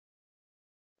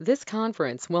This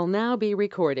conference will now be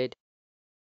recorded.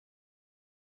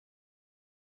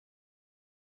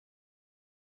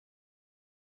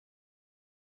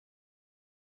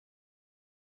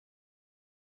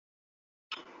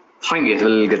 Fine, yes,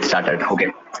 we'll get started.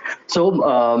 Okay. So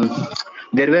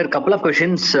there were a couple of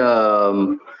questions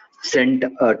sent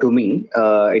to me.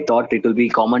 I thought it will be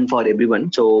common for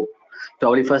everyone. So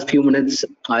probably first few minutes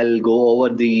I'll go over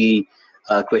the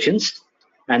questions,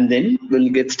 and then we'll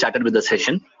get started with the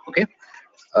session. Okay.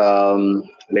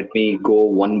 Let me go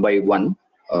one by one.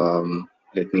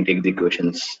 Let me take the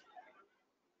questions.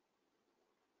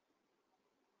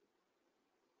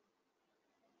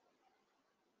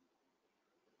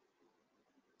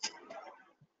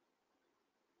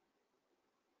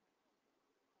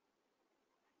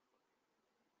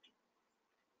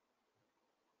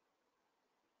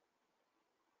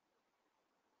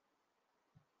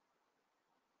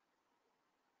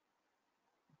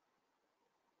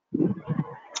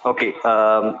 Okay.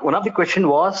 One of the question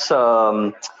was,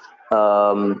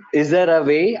 is there a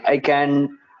way I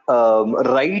can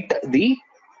write the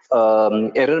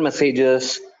error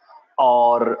messages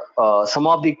or some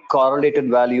of the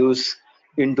correlated values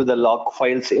into the log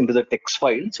files, into the text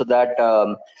file, so that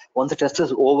once the test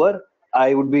is over,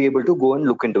 I would be able to go and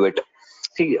look into it.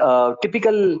 See,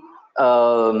 typical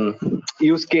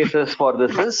use cases for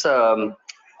this is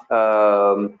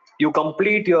you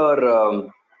complete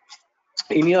your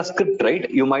in your script, right?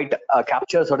 You might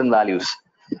capture certain values,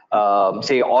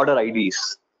 say order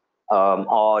IDs,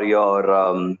 or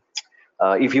your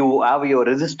if you have your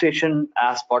registration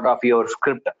as part of your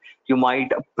script, you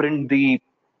might print the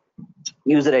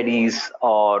user IDs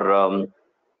or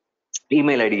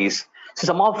email IDs. So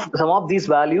some of these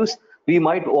values we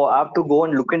might have to go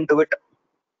and look into it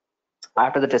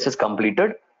after the test is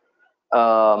completed.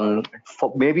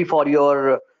 Maybe for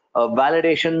your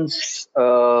validations,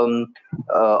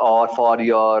 or for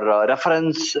your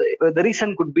reference, the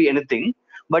reason could be anything,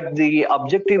 but the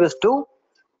objective is to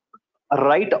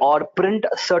write or print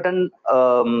certain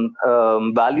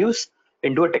values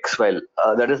into a text file.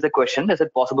 That is the question. Is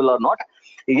it possible or not?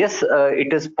 Yes,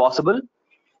 it is possible.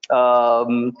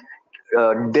 um,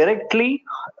 Directly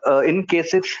in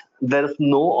cases there is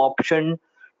no option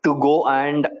to go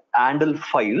and handle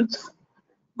files,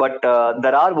 but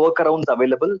there are workarounds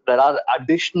available. There are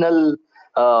additional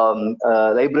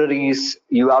libraries.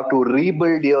 You have to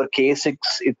rebuild your K6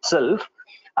 itself.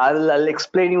 I'll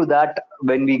explain you that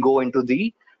when we go into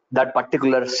the that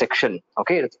particular section.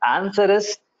 Okay, the answer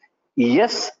is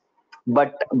yes,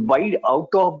 but by out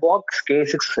of box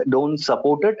K6 don't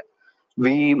support it.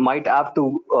 We might have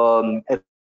to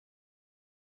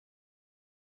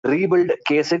rebuild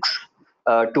K6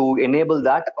 to enable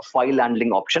that file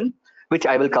handling option, which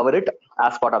I will cover it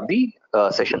as part of the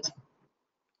sessions.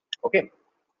 Okay.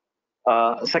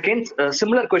 Second,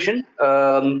 similar question: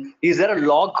 is there a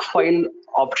log file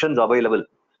options available?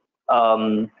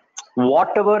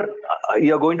 Whatever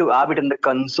you're going to have it in the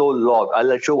console log.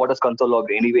 I'll show what is console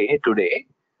log anyway today.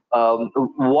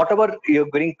 Whatever you're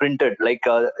getting printed, like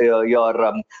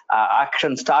your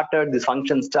action started, this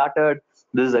function started,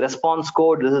 this is the response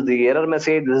code, this is the error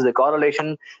message, this is the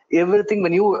correlation, everything.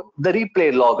 When you the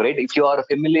replay log, right? If you are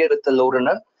familiar with the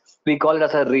LoadRunner, we call it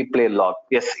as a replay log.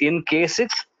 Yes, in K6,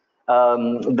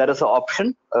 there is an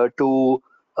option to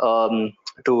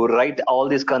write all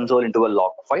this console into a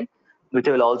log file, which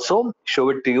I will also show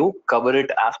it to you, cover it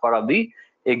as part of the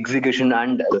execution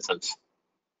and results.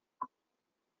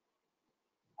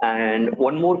 And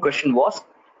one more question was,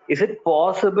 is it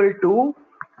possible to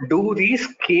do the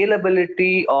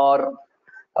scalability or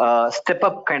step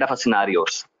up kind of a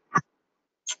scenarios?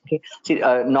 Okay. See,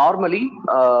 normally,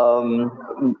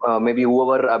 maybe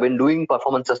whoever have been doing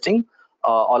performance testing,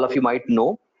 all of you might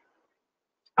know,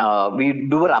 we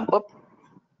do a ramp up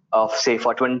of, say,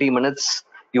 for 20 minutes,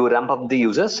 you ramp up the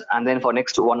users, and then for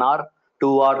next 1 hour,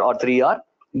 2 hour, or 3 hour,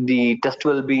 the test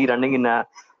will be running in a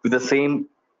with the same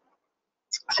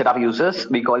set of users.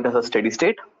 We call it as a steady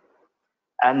state.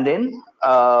 And then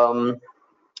uh,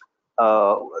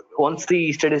 once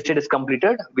the steady state is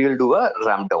completed, we will do a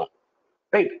ramp down,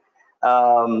 right?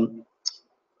 um,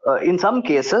 in some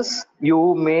cases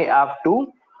you may have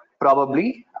to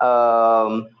probably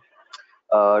do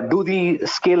the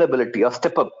scalability or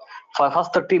step up. For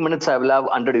first 30 minutes I will have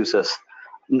 100 users.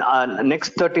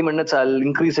 Next 30 minutes I'll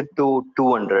increase it to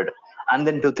 200, and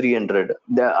then to 300,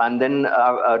 and then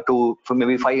to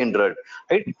maybe 500,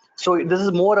 right? So this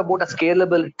is more about a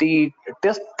scalability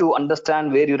test to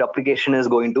understand where your application is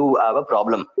going to have a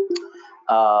problem.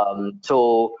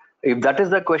 So if that is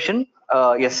the question,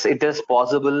 yes, it is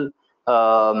possible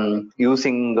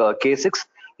using K6.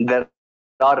 There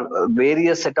are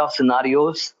various set of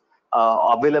scenarios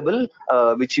available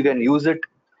which you can use it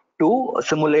to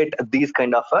simulate these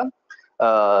kind of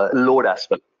load as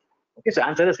well. Okay, so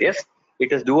answer is yes,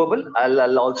 it is doable.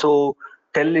 I'll also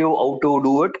tell you how to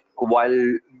do it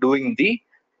while doing the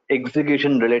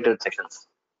execution related sections.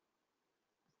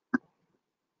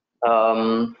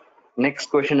 Next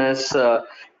question is,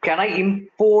 can I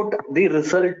import the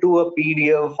result to a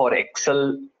PDF or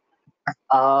Excel?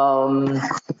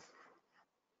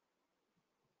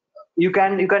 You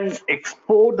can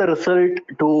export the result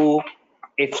to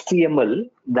HTML.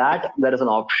 That there is an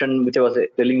option which I was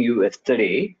telling you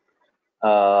yesterday.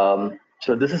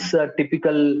 So this is a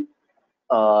typical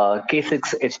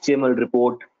K6 HTML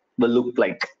report will look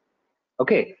like.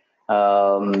 Okay.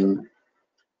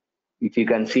 If you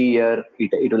can see here,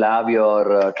 it will have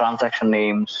your transaction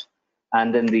names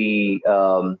and then the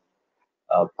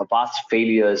past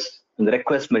failures and the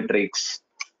request metrics,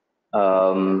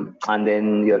 and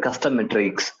then your custom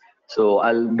metrics. So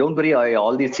don't worry,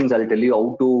 all these things I'll tell you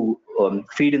how to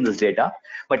feed in this data.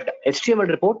 But HTML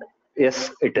report,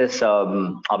 yes, it is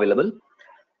available.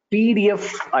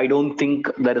 PDF, I don't think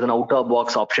there is an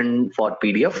out-of-box option for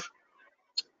PDF.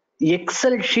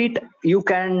 Excel sheet, you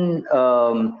can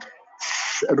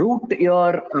route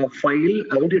your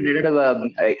route your data to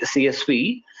a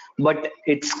CSV, but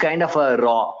it's kind of a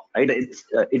raw, right?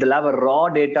 It'll have a raw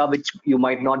data which you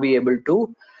might not be able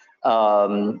to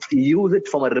use it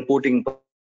from a reporting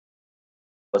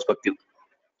perspective.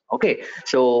 Okay,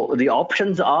 so the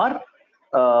options are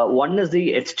one is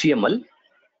the HTML.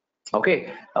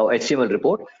 Okay, HTML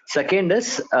report. Second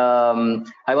is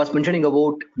I was mentioning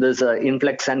about this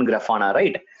Inflex and Grafana,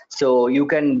 right? So you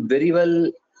can very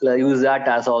well use that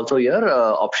as also your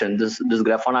option. This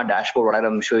Grafana dashboard, what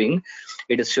I'm showing,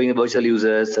 it is showing the virtual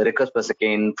users, requests per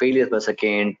second, failures per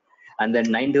second, and then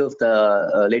 90 of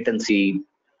the latency.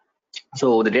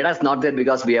 So the data is not there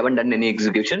because we haven't done any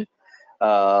execution.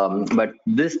 But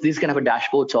these kind of a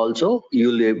dashboards also,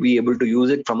 you'll be able to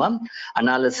use it from an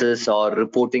analysis or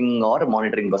reporting or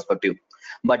monitoring perspective.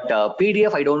 But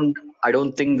PDF, I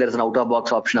don't think there's an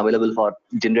out-of-box option available for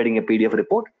generating a PDF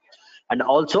report. And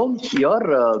also your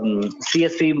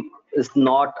CSV is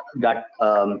not that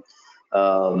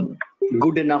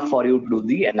good enough for you to do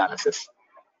the analysis.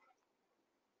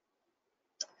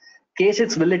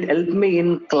 K6, will it help me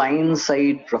in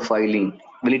client-side profiling?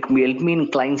 Will it help me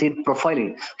in client-side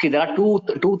profiling? Okay, there are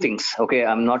two things. Okay,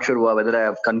 I'm not sure whether I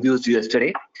have confused you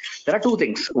yesterday. There are two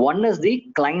things. One is the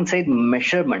client-side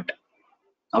measurement.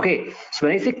 Okay, so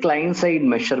when I say client-side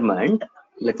measurement,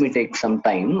 let me take some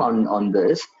time on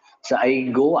this. So I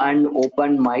go and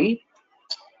open my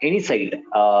any site.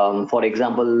 For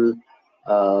example,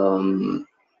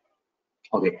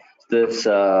 okay, this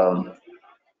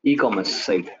e-commerce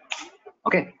site.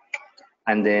 Okay,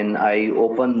 and then I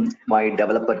open my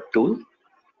developer tool.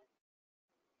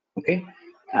 Okay,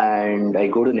 and I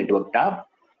go to network tab.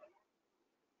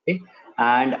 Okay,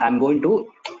 and I'm going to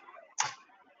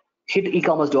hit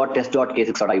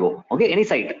ecommerce.test.k6.io. Okay, any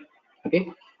site.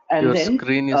 Okay, and Your then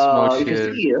screen is not if you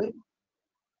shared. see here,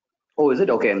 oh, is it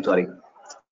okay? I'm sorry.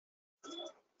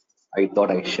 I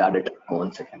thought I shared it.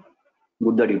 1 second.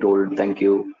 Good that you told. Thank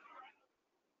you.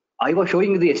 I was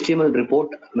showing you the HTML report.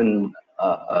 I mean,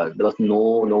 there was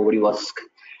nobody was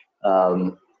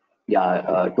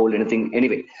told anything.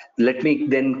 Anyway, let me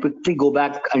then quickly go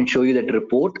back and show you that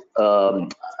report.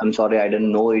 I'm sorry, I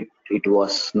didn't know it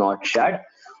was not shared.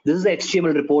 This is the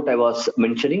HTML report I was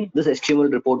mentioning. This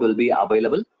HTML report will be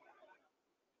available.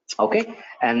 Okay,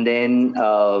 and then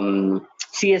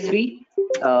CSV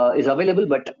is available,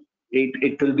 but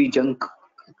it will be junk.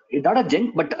 It's not a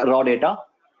junk, but raw data.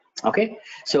 Okay,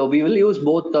 so we will use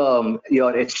both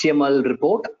your HTML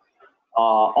report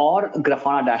or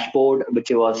Grafana dashboard, which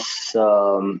was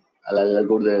I'll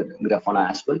go to the Grafana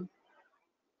as well.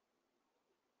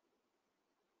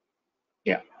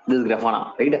 Yeah, this is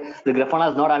Grafana, right? The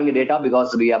Grafana is not having a data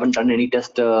because we haven't done any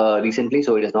test recently,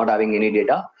 so it is not having any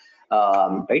data,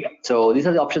 right? So these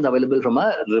are the options available from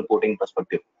a reporting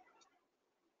perspective.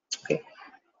 Okay.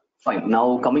 Fine.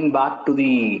 Now coming back to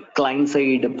the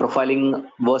client-side profiling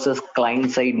versus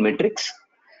client-side metrics.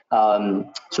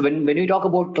 So when we talk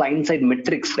about client-side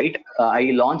metrics, right?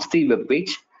 I launched the web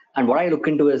page, and what I look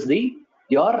into is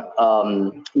your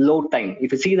load time.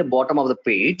 If you see the bottom of the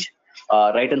page,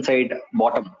 right-hand side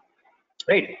bottom,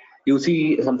 right? You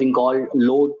see something called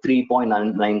load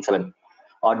 3.97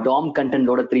 or DOM content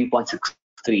loaded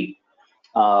 3.63.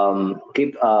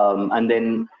 And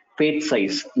then page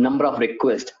size, number of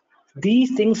requests.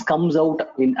 These things comes out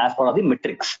in as part of the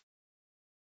metrics.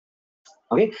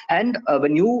 Okay, and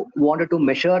when you wanted to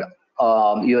measure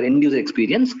your end user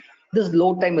experience, this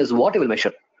load time is what you will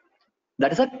measure.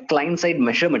 That is a client-side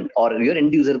measurement or your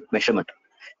end-user measurement.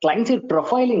 Client-side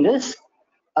profiling is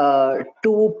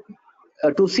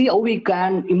to see how we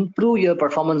can improve your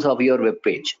performance of your web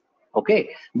page. Okay,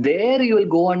 there you will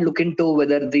go and look into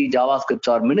whether the JavaScripts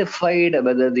are minified,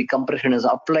 whether the compression is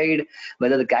applied,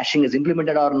 whether the caching is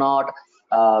implemented or not,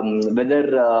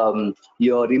 whether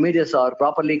your images are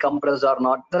properly compressed or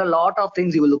not. There are a lot of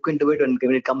things you will look into it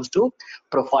when it comes to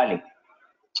profiling.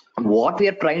 What we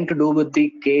are trying to do with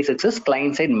the K6 is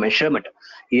client-side measurement,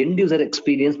 end user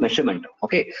experience measurement.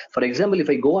 Okay, for example, if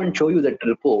I go and show you that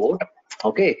report,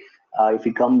 okay, if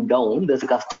you come down, there's a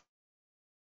custom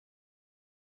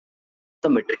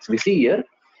metrics. We see here,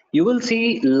 you will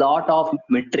see lot of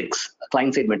metrics,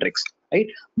 client-side metrics, right?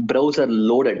 Browser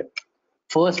loaded,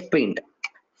 first paint,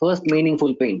 first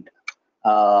meaningful paint,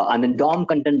 and then DOM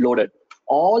content loaded.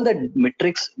 All the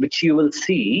metrics which you will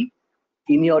see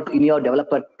in your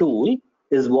developer tool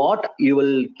is what you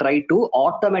will try to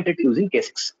automate it using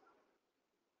K6.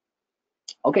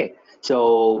 Okay,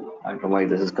 so I don't know why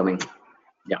this is coming.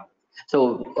 Yeah.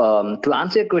 So to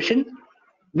answer your question,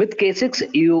 with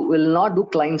K6 you will not do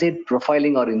client-side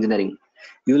profiling or engineering.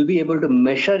 You will be able to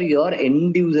measure your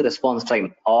end user response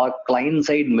time or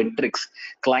client-side metrics.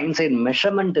 Client-side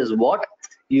measurement is what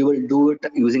you will do it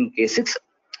using K6.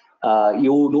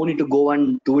 You don't need to go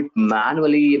and do it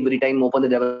manually every time. Open the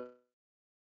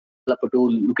developer to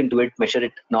look into it, measure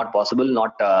it. Not possible,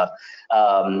 not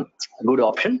good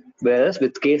option. Whereas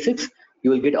with K6,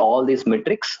 you will get all these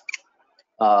metrics.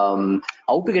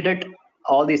 How to get it?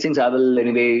 All these things I will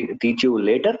anyway teach you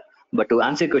later. But to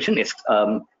answer your question, yes,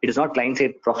 it is not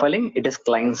client-side profiling; it is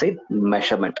client-side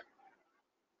measurement.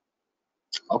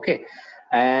 Okay,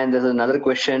 and there's another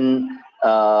question.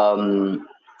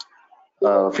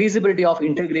 Feasibility of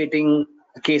integrating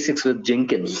K6 with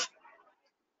Jenkins.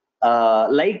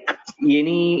 Like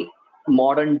any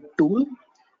modern tool,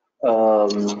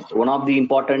 one of the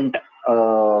important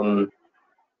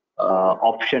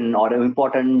option or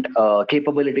important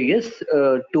capability is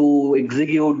to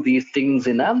execute these things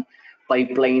in a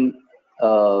pipeline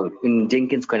in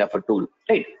Jenkins kind of a tool,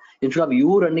 right? Instead of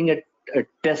you running a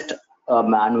test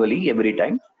manually every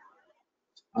time,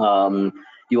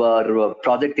 your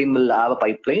project team will have a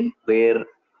pipeline where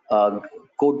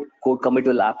code commit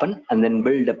will happen, and then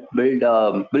build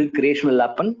creation will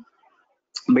happen,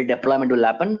 build deployment will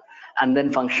happen, and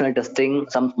then functional testing,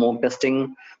 some smoke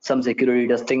testing, some security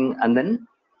testing, and then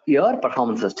your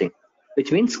performance testing,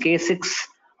 which means K6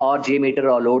 or Jmeter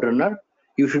or LoadRunner,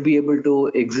 you should be able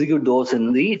to execute those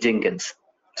in the Jenkins.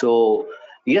 So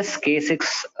yes,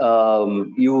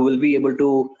 K6, you will be able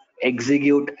to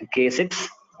execute K6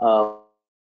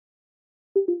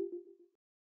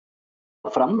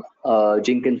 from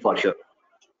Jenkins for sure.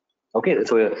 Okay,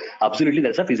 so absolutely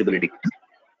that's a feasibility.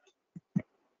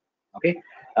 Okay,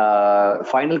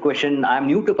 final question. I'm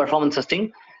new to performance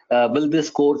testing. Will this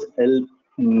course help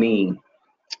me?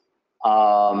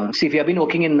 See, if you have been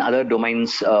working in other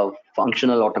domains,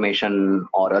 functional automation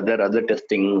or other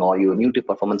testing, or you're new to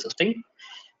performance testing,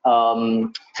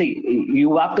 see,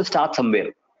 you have to start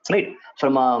somewhere, right?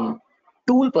 From a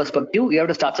tool perspective, you have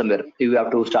to start somewhere. You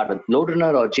have to start with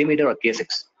LoadRunner or Jmeter or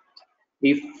K6.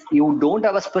 If you don't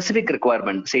have a specific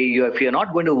requirement, say if you're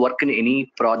not going to work in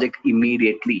any project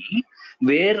immediately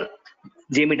where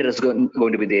Jmeter is going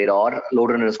to be there or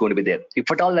LoadRunner is going to be there, if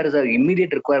at all there is an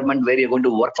immediate requirement where you're going to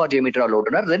work for Jmeter or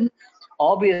LoadRunner, then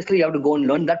obviously you have to go and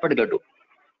learn that particular tool.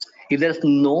 If there's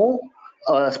no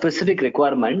specific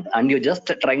requirement and you're just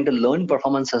trying to learn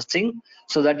performance testing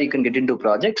so that you can get into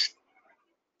projects,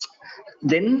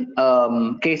 then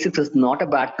K6 is not a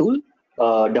bad tool.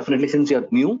 Definitely, since you're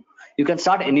new, you can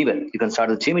start anywhere. You can start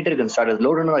with Jmeter, you can start with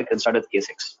LoadRunner, or you can start with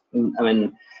K6. I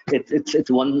mean, it's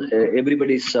one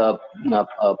everybody's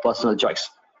personal choice.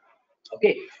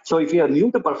 Okay, so if you are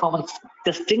new to performance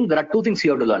testing, there are two things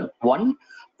you have to learn. One,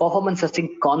 performance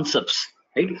testing concepts,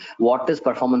 right? What is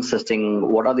performance testing?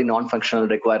 What are the non-functional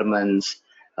requirements?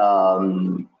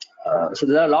 So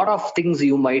there are a lot of things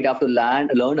you might have to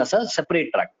learn as a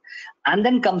separate track. And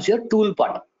then comes your tool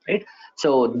part, right?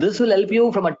 So this will help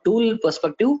you from a tool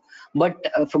perspective, but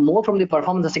from the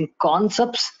performance testing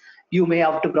concepts, you may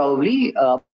have to probably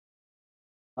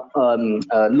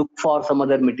look for some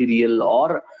other material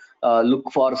or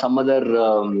look for some other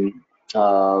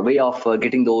way of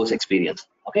getting those experience.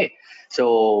 Okay,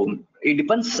 so it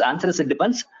depends. Answer is it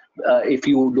depends. If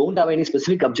you don't have any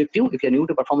specific objective, if you're new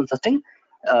to performance testing,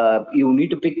 you need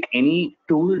to pick any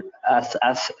tool as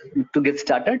to get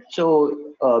started. So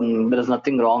there is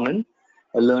nothing wrong in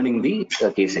learning the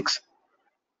K6.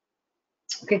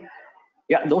 Okay,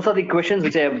 Yeah, those are the questions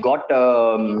which I have got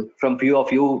from few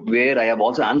of you, where I have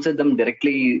also answered them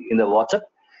directly in the WhatsApp.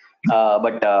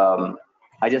 But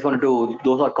I just wanted to,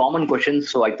 those are common questions,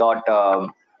 so I thought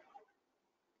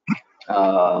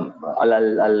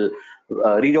I'll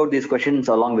read out these questions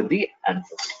along with the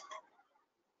answers.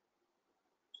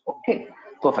 Okay,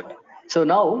 perfect. So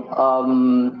now,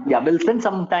 yeah, we'll spend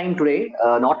some time today.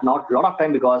 Not a lot of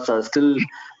time, because still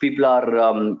people are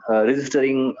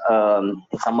registering.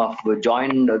 Some have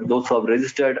joined. Those who have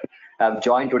registered have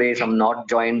joined today. Some not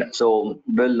joined. So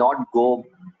we'll not go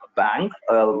bang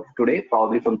today.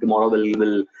 Probably from tomorrow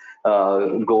we'll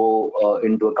go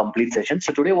into a complete session.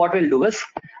 So today what we'll do is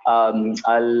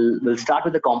we'll start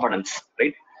with the components,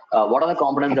 right? What are the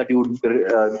components that you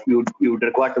would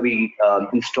require to be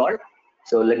installed?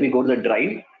 So let me go to the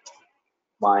drive,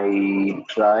 my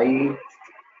drive.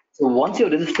 So once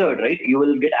you're registered, right, you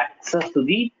will get access to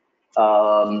the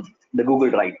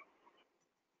Google Drive.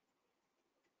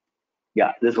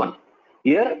 Yeah, this one.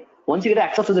 Here, once you get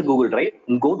access to the Google Drive,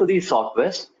 go to the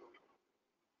softwares.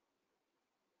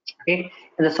 Okay,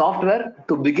 in the software,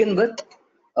 to begin with,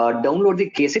 download the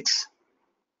K6,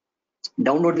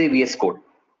 download the VS Code.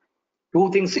 Two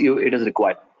things it is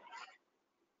required.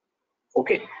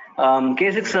 Okay,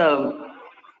 K6.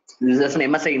 This is an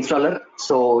MSI installer,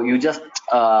 so you just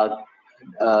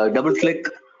double click,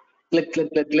 click,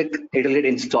 it will get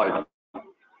installed.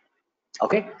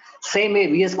 Okay, same way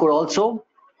VS Code also,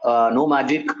 no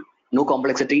magic, no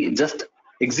complexity, just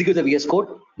execute the VS Code,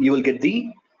 you will get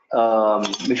the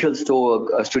Visual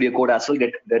Studio Code as well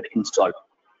get installed.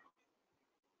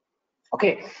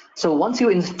 Okay, so once you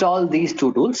install these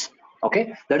two tools,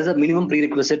 okay, that is a minimum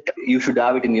prerequisite, you should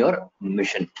have it in your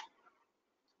mission.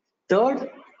 Third,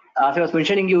 as I was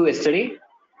mentioning you yesterday,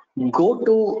 go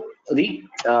to the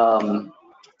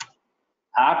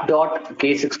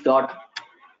app.k6.io.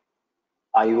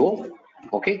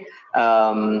 Okay,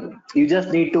 you just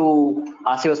need to,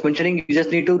 as I was mentioning, you just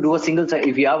need to do a single sign.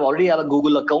 If you already have a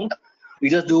Google account, you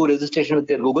just do registration with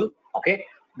your Google. Okay,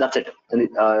 that's it.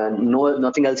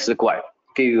 Nothing else required.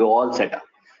 Okay, you all set up.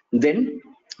 Then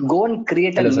go and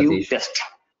create a Hello, new Satish. test.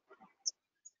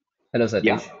 Hello,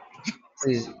 Yeah. Satish.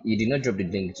 Please, you did not drop the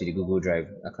link to the Google Drive.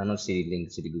 I cannot see the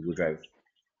link to the Google Drive.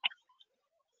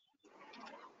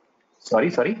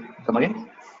 Sorry. Come again.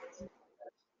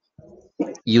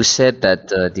 You said that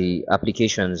the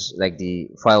applications, like the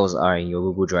files, are in your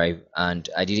Google Drive, and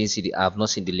I didn't see the. I have not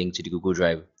seen the link to the Google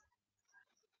Drive.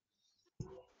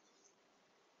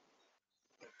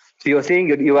 So you're saying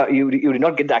you did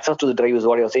not get the access to the drive, is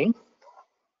what you're saying?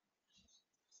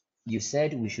 You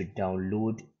said we should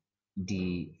download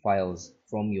the files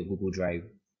from your Google Drive,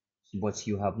 but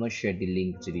you have not shared the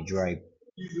link to the drive.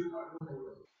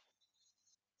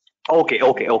 Okay.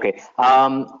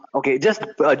 Just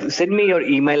send me your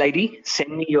email ID.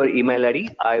 Send me your email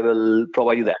ID. I will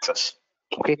provide you the access.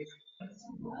 Okay.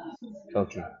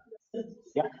 Okay.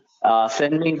 Yeah.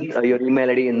 Send me your email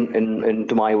ID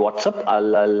into my WhatsApp.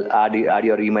 I'll add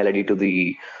your email ID to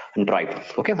the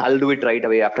drive. Okay. I'll do it right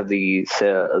away after this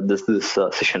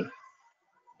session.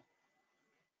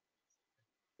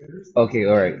 Okay.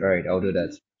 All right. I'll do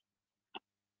that.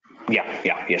 Yeah.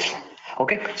 Yes.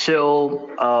 Okay. So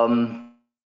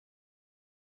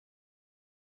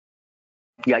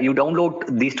yeah, you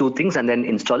download these two things and then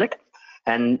install it.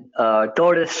 And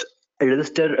third is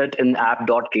register it in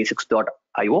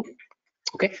app.k6.io.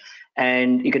 Okay,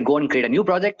 and you can go and create a new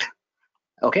project.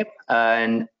 Okay,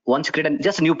 and once you create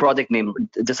just a new project name,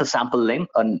 just a sample name,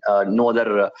 and no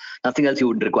other, nothing else you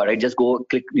would require. Right? Just go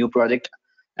click new project,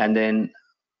 and then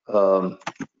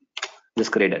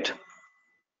just create it.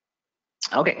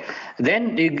 Okay,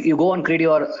 then you go and create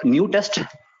your new test.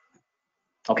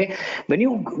 Okay, when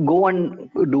you go and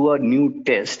do a new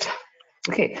test,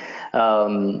 okay,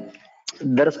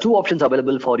 there are two options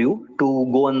available for you to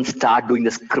go and start doing the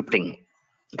scripting.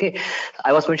 Okay,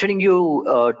 I was mentioning you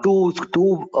two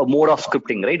mode of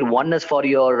scripting, right? One is for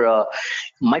your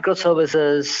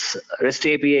microservices, REST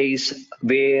APIs,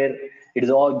 where it is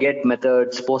all get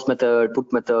methods, post method,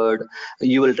 put method.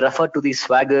 You will refer to the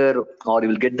Swagger, or you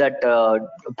will get that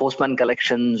Postman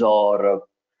collections, or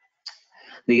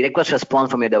the request response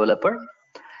from your developer.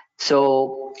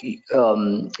 So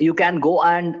you can go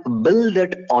and build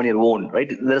it on your own, right?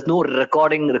 There's no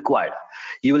recording required.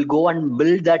 You will go and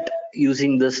build that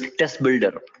using this test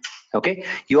builder. Okay,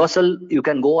 you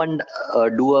can go and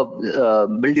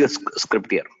build your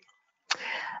script here.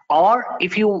 Or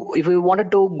if you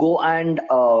wanted to go and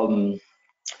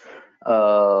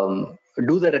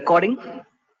do the recording,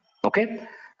 okay,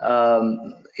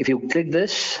 if you click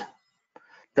this,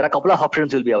 there are a couple of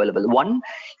options will be available. One,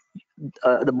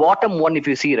 the bottom one, if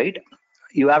you see, right,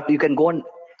 you can go and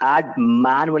add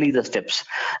manually the steps.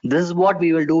 This is what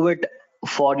we will do it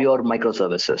for your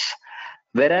microservices.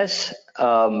 Whereas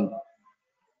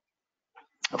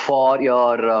for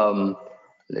your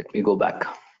let me go back.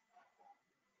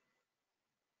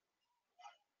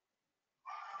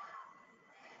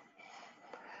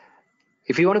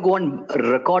 If you want to go and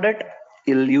record it,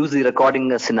 you'll use the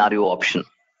recording scenario option.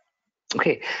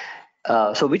 Okay,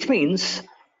 so which means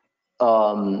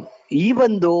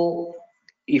even though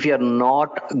if you're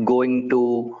not going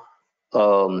to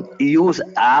use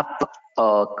app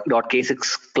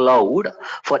 .k6 cloud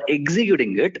for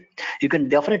executing it, you can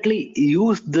definitely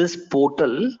use this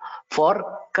portal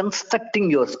for constructing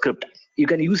your script. You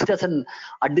can use it as an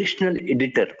additional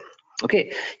editor.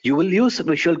 Okay, you will use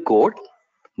Visual Code,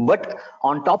 but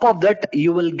on top of that,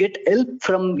 you will get help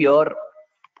from your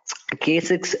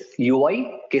K6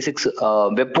 UI,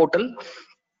 K6 web portal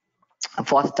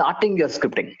for starting your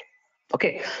scripting.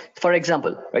 Okay, for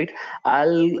example, right,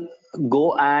 I'll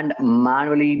go and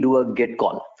manually do a get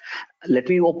call. Let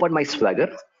me open my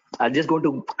Swagger. I'm just going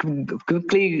to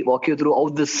quickly walk you through how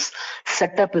this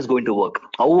setup is going to work,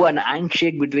 how an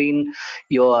handshake between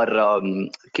your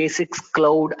K6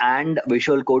 cloud and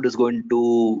Visual Code is going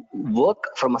to work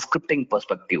from a scripting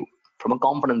perspective, from a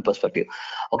component perspective.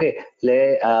 Okay,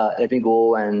 let me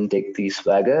go and take the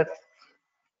Swagger.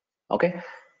 Okay,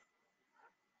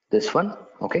 this one.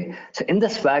 Okay, so in the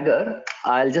Swagger,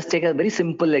 I'll just take a very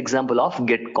simple example of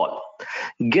get call.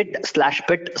 Get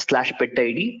 /pet/pet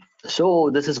id.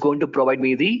 So this is going to provide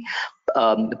me the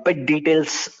pet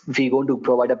details. We're going to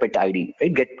provide a pet id,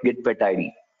 right? Get pet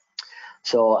id.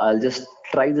 So I'll just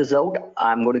try this out.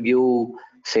 I'm going to give,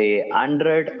 say,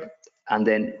 100 and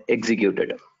then execute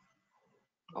it.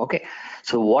 Okay,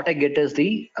 so what I get is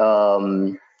the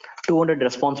 200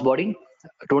 response body.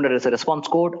 200 is a response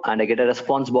code, and I get a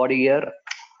response body here,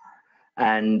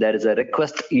 and there is a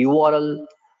request URL.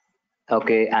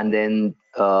 Okay, and then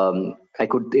I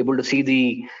could able to see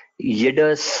the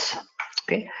headers.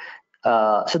 Okay,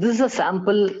 so this is a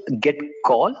sample get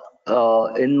call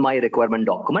in my requirement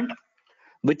document,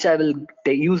 which I will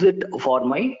use it for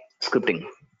my scripting.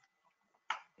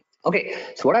 Okay,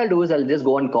 so what I'll do is I'll just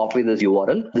go and copy this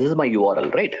URL. This is my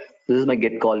URL, right? This is my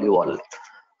get call URL.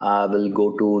 I will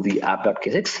go to the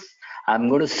app.k6. I'm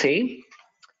going to say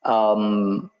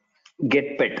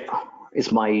get pet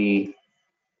is my,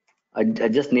 I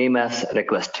just name as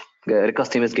request.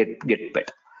 Request name is get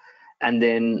pet. And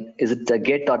then is it a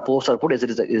get or post or put? It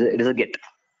is a get.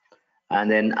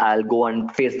 And then I'll go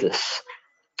and paste this.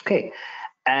 Okay.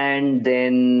 And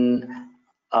then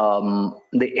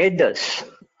the headers.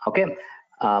 Okay.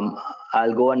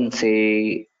 I'll go and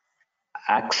say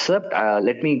accept.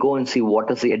 Let me go and see what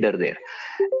is the header there.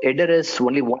 Header is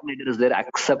only one header is there,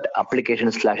 accept application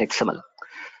 /XML.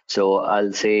 So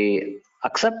I'll say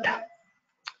accept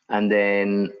and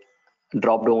then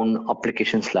drop down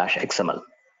application /XML.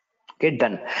 Okay,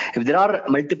 done. If there are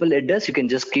multiple headers, you can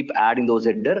just keep adding those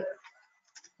header.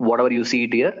 Whatever you see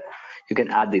it here, you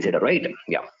can add this header, right?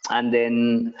 Yeah. And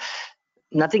then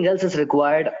nothing else is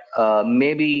required.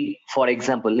 Maybe, for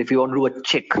example, if you want to do a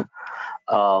check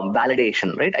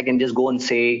validation, right? I can just go and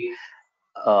say,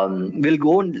 we'll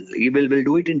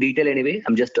do it in detail anyway.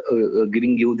 I'm just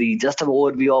giving you the just an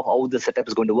overview of how the setup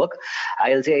is going to work.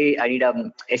 I'll say I need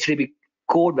a HTTP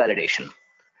code validation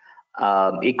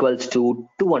equals to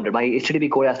 200. My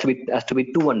HTTP code has to be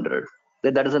 200.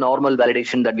 That is a normal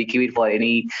validation that we keep it for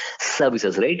any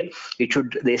services, right? It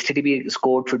should, the HTTP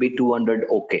code should be 200.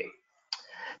 Okay.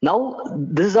 Now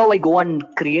this is how I go and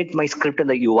create my script in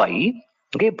the UI.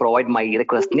 Okay, provide my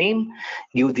request name,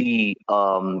 give the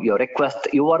your request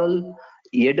URL,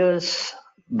 headers,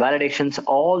 validations,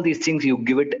 all these things you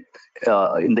give it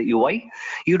in the UI.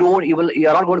 You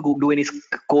are not going to do any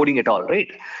coding at all, right?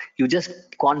 You just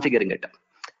configuring it.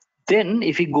 Then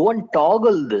if you go and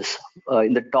toggle this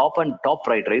in the top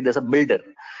right, there's a builder.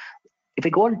 If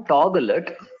you go and toggle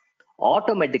it,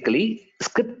 automatically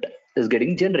script is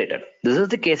getting generated. This is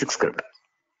the K6 script.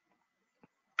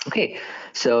 Okay,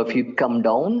 so if you come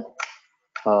down,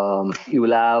 you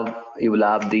will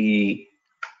have the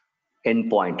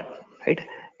endpoint, right?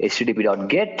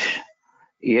 HTTP.get,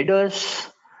 headers,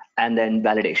 and then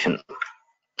validation.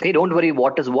 Okay, don't worry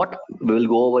what is what. We will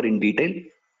go over in detail.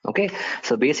 Okay,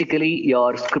 so basically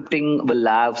your scripting will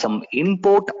have some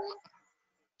import,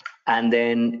 and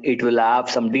then it will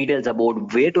have some details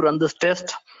about where to run this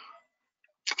test,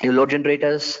 your load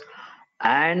generators,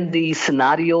 and the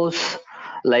scenarios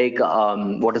like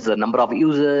what is the number of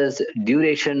users,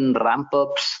 duration, ramp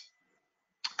ups,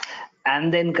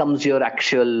 and then comes your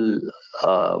actual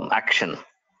action.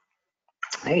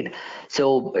 right?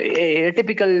 So a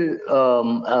typical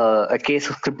a case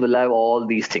script will have all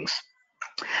these things.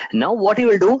 Now what you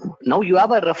will do, now you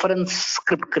have a reference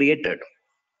script created,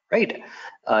 right?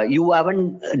 You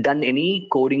haven't done any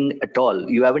coding at all.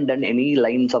 You haven't done any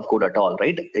lines of code at all,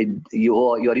 right? You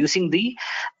are using the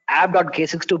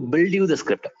app.k6 to build you the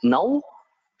script. Now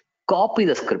copy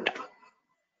the script,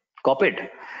 copy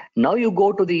it. Now you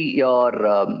go to the your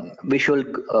Visual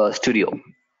Studio,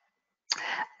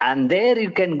 and there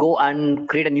you can go and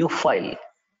create a new file.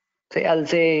 Say I'll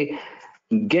say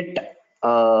get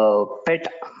pet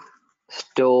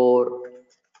store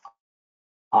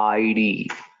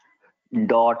id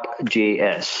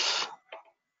 .js.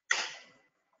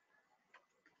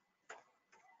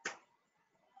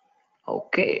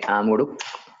 Okay, I'm going to,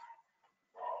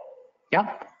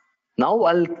 yeah. Now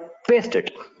I'll paste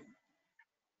it.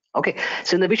 Okay,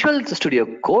 so in the Visual Studio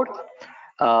Code,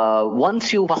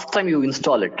 once you first time you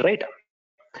install it, right?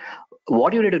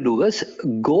 What you need to do is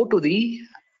go to the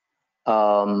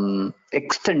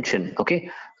extension.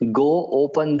 Okay, go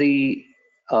open the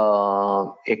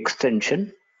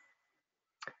extension.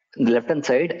 On the left hand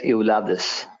side, you will have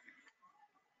this.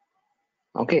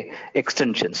 Okay,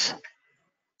 extensions.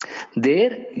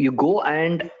 There you go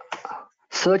and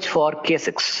search for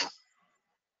K6.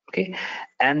 Okay,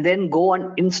 and then go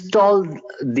and install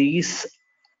these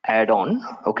add-on.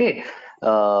 Okay,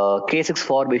 K6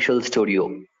 for Visual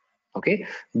Studio. Okay,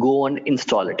 go and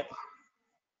install it.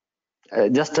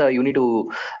 Just you need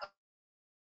to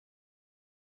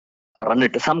run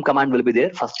it. Some command will be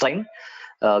there first time.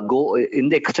 Go in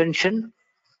the extension,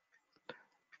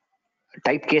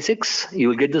 type K6, you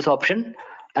will get this option,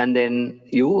 and then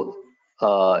you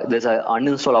there's an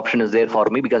uninstall option is there for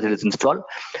me because it is installed.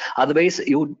 Otherwise,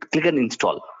 you click and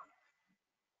install.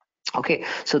 Okay,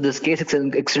 so this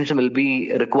K6 extension will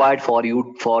be required for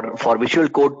you for Visual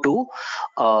Code to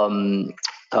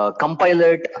compile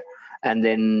it and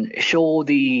then show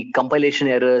the compilation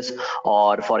errors,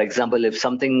 or for example, if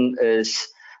something is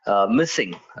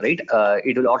missing, right?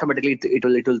 It will automatically it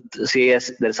will say yes,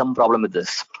 there's some problem with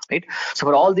this, right? So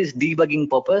for all this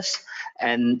debugging purpose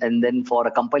and then for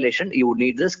a compilation, you would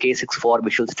need this K6 for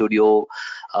Visual Studio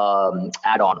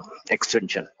add-on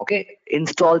extension. Okay,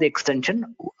 install the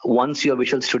extension once your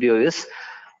Visual Studio is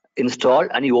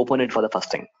installed and you open it for the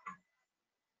first time.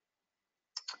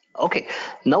 Okay,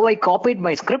 now I copied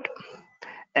my script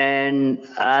and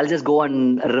I'll just go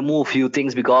and remove few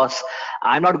things because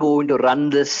I'm not going to run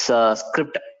this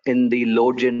script in the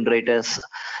load generators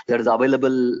that is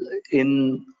available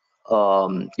in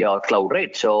your cloud,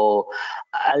 right? So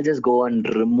I'll just go and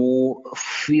remove a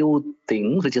few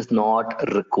things which is not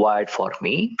required for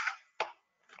me.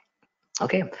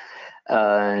 Okay,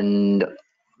 and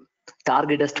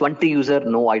target as 20 user.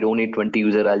 No, I don't need 20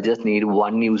 user. I'll just need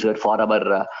one user for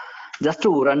our just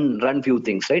to run few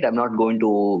things, right? I'm not going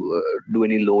to do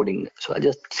any loading, so I'll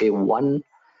just say one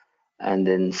and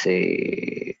then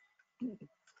say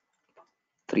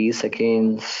 3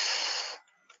 seconds,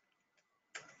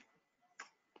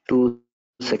 2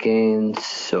 seconds,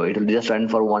 so it will just run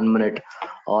for 1 minute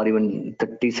or even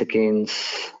 30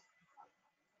 seconds.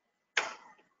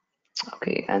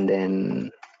 Okay, and then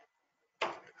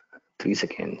 3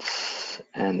 seconds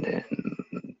and then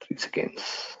 3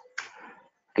 seconds.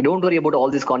 Okay, don't worry about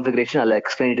all this configuration. I'll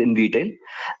explain it in detail.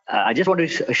 I just want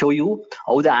to show you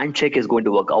how the handshake is going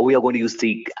to work, how we are going to use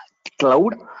the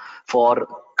cloud for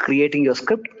creating your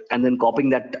script and then copying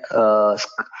that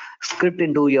script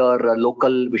into your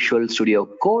local Visual Studio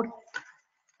Code.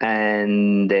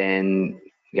 And then,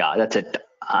 yeah, that's it.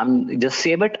 Just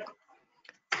save it.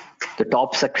 The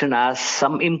top section has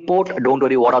some import. Don't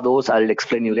worry what are those, I'll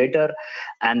explain you later.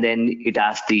 And then it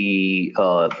has the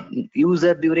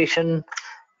user duration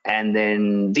and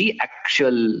then the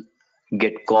actual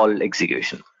get call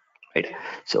execution, right?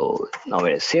 So now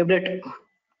I saved it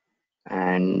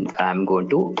and I'm going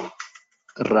to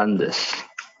run this.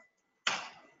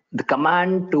 The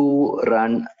command to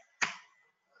run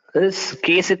is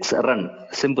K6 run,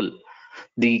 simple.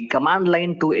 The command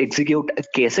line to execute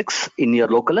K6 in your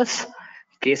localhost,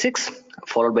 K6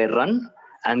 followed by run,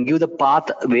 and give the path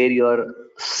where you're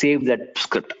save that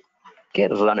script. Okay,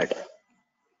 run it.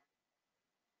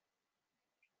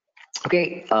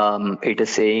 Okay, it is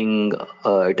saying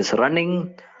it is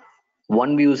running.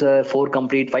 1 user, 4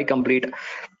 complete, 5 complete.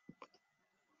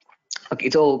 Okay,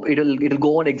 so it'll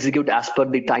go and execute as per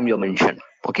the time you mentioned.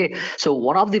 Okay, so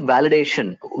one of the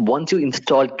validation, once you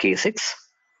install K6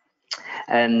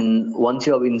 and once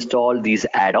you have installed these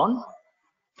add-on,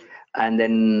 and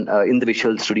then in the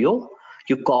Visual Studio,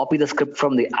 you copy the script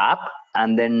from the app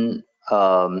and then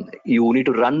you need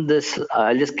to run this.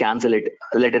 I'll just cancel it,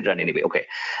 let it run anyway. Okay.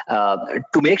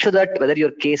 To make sure that whether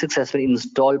your K6 has been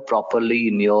installed properly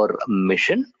in your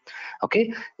mission.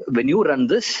 Okay. When you run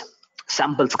this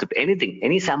sample script, anything,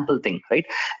 any sample thing, right?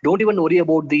 Don't even worry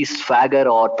about the Swagger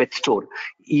or Pet Store.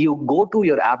 You go to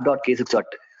your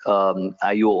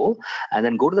app.k6.io and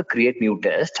then go to the create new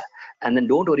test, and then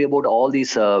don't worry about all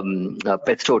these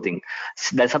Pet Store thing.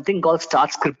 There's something called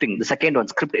start scripting, the second one,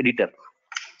 script editor.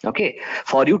 Okay,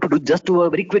 for you to do a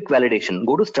very quick validation,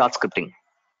 go to start scripting.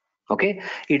 Okay,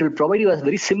 it will provide you a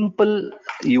very simple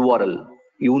URL.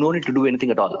 You don't need to do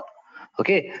anything at all.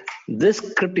 Okay, this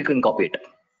script you can copy it.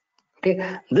 Okay,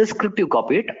 this script you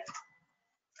copy it.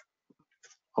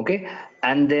 Okay,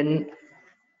 and then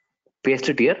paste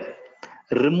it here.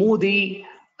 Remove the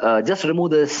just remove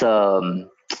this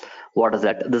what is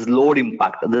that, this load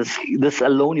impact, this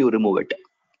alone you remove it.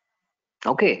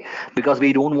 Okay, because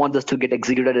we don't want this to get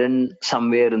executed in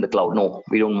somewhere in the cloud. No,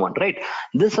 we don't want, right?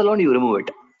 This alone you remove it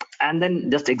and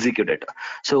then just execute it.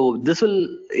 So this will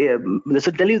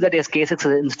tell you that yes, K6 is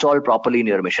installed properly in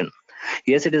your machine.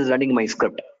 Yes, it is running my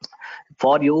script.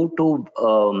 For you to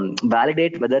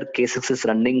validate whether K6 is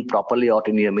running properly out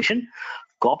in your machine,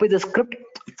 copy the script,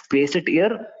 paste it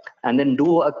here, and then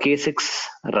do a K6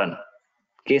 run.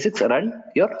 K6 run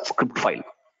your script file.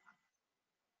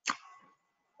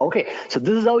 Okay, so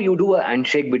this is how you do a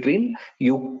handshake between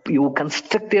you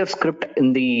construct your script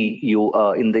in the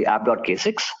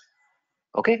app.k6.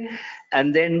 Okay,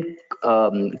 and then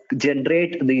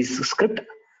generate the script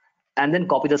and then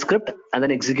copy the script and then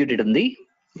execute it in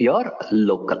your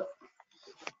local.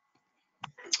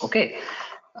 Okay,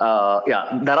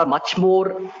 yeah, there are much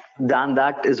more than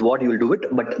that is what you will do it,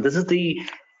 but this is the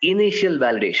initial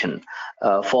validation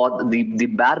for the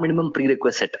bare minimum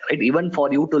prerequisite, right? Even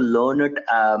for you to learn it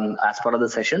as part of the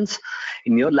sessions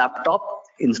in your laptop,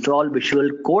 install Visual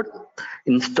Code,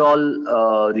 install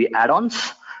the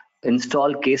add-ons,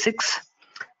 install K6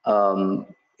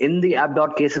 in the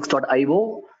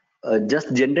app.k6.io.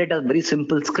 Just generate a very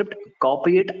simple script,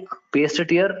 copy it, paste it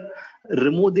here,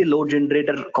 remove the load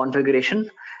generator configuration,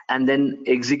 and then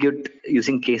execute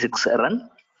using K6 run.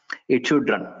 It should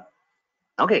run.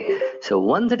 Okay, so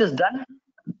once it is done,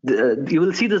 you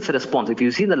will see this response. If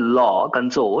you see the log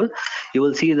console, you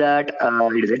will see that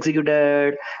it is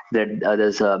executed, that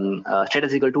there's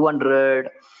status equal 200,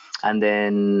 and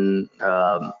then there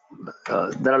are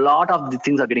a lot of the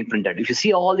things are getting printed. If you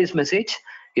see all this message,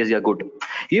 yes, you're good.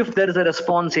 If there is a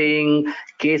response saying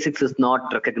K6 is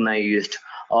not recognized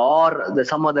or there's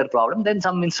some other problem, then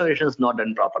some installation is not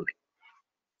done properly.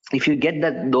 If you get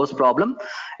those problem,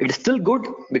 it's still good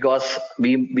because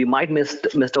we might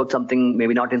missed out something,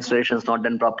 maybe not installation is not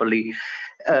done properly.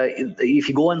 If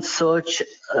you go and search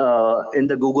in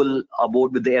the Google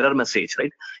about with the error message,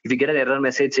 right? If you get an error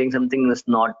message saying something is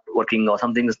not working or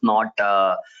something is not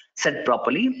set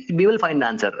properly, we will find the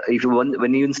answer. If you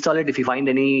when you install it, if you find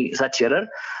any such error,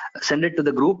 send it to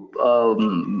the group.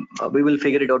 We will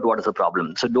figure it out what is the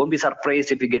problem. So don't be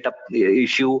surprised if you get a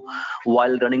issue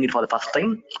while running it for the first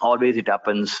time. Always it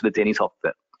happens with any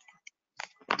software.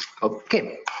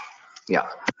 Okay, yeah.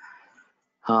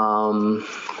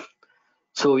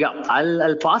 So yeah,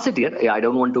 I'll pass it here. Yeah, I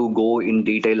don't want to go in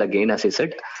detail again, as I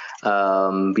said.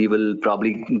 We will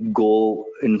probably go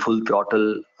in full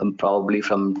throttle probably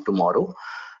from tomorrow.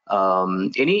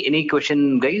 Any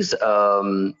question, guys?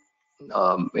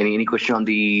 Any question on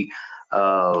the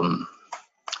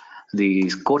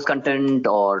course content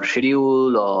or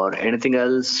schedule or anything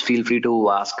else? Feel free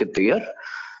to ask it here.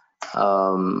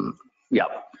 Yeah,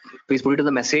 please put it in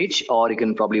the message, or you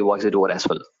can probably voice it over as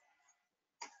well.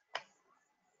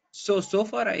 So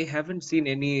far I haven't seen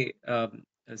any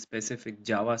specific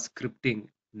Java scripting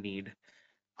need.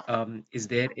 Is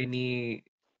there any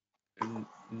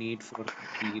need for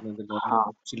the learner to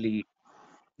actually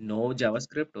know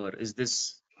JavaScript, or is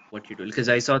this what you do? Because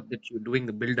I saw that you're doing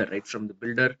the builder, right? From the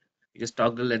builder, you just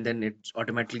toggle and then it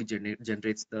automatically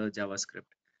generates the JavaScript.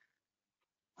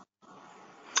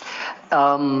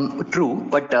 True,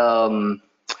 but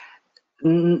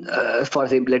for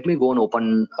example, let me go and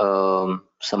open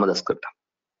some of the script.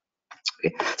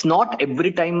 Okay, it's not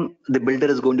every time the builder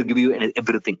is going to give you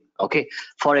everything. Okay,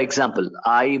 for example,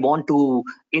 I want to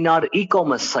in our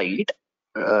e-commerce site,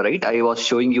 right? I was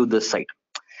showing you this site.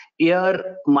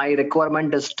 Here, my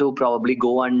requirement is to probably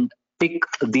go and pick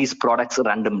these products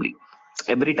randomly.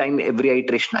 Every time, every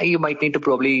iteration, you might need to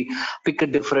probably pick a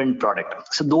different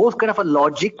product. So those kind of a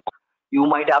logic, you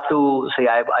might have to say,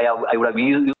 I would have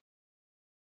used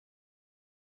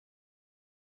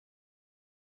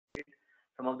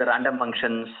some of the random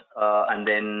functions and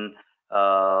then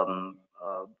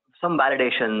some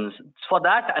validations. For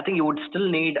that, I think you would still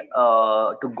need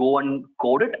to go and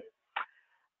code it.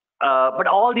 But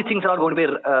all these things are going to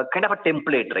be kind of a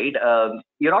template, right?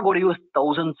 You're not going to use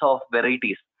thousands of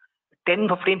varieties, 10,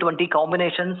 15, 20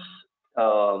 combinations.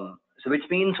 So which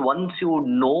means once you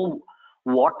know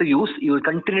what to use, you will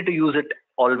continue to use it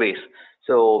always.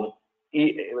 So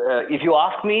if you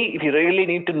ask me, if you really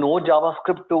need to know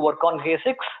JavaScript to work on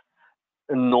K6,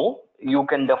 no, you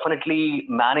can definitely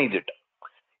manage it.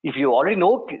 If you already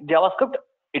know JavaScript,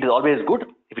 it is always good.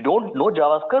 If you don't know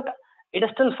JavaScript, it is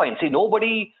still fine. See,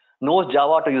 nobody knows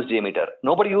Java to use Jmeter.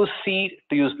 Nobody uses C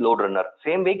to use LoadRunner.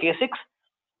 Same way, K6,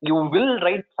 you will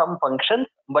write some functions,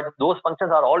 but those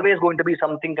functions are always going to be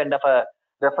something kind of a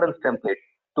reference template.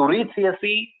 To read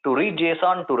CSV, to read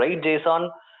JSON, to write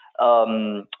JSON,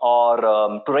 or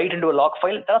to write into a log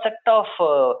file, there are a set of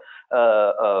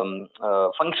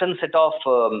functions, set of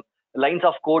lines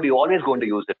of code. You're always going to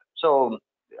use it. So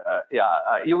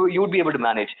you would be able to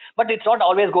manage, but it's not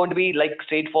always going to be like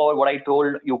straightforward. What I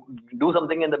told you, do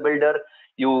something in the builder,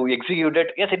 you execute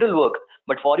it. Yes, it will work,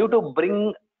 but for you to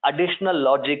bring additional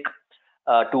logic,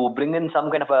 to bring in some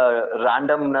kind of a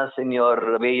randomness in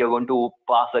your way you're going to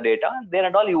pass the data, then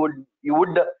and all, you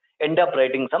would end up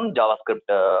writing some JavaScript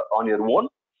on your own,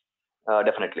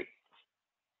 definitely.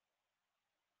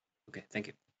 Okay, thank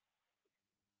you.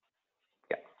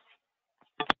 Yeah.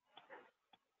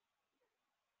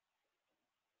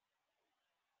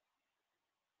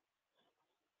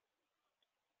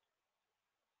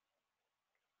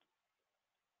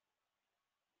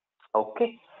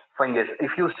 Okay, fine, guys.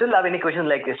 If you still have any questions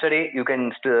like yesterday, you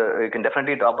can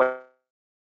definitely drop a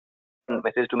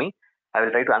message to me. I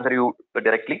will try to answer you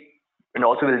directly, and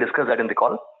also we'll discuss that in the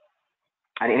call.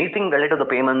 And anything related to the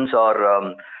payments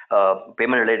or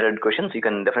payment related questions, you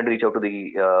can definitely reach out to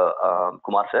the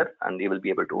Kumar sir, and he will be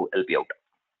able to help you out.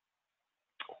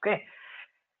 Okay,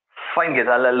 fine, guys.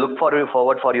 I'll look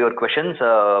forward for your questions,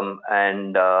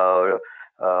 and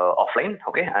offline.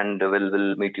 Okay, and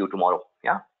we'll meet you tomorrow.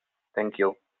 Yeah, thank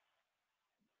you.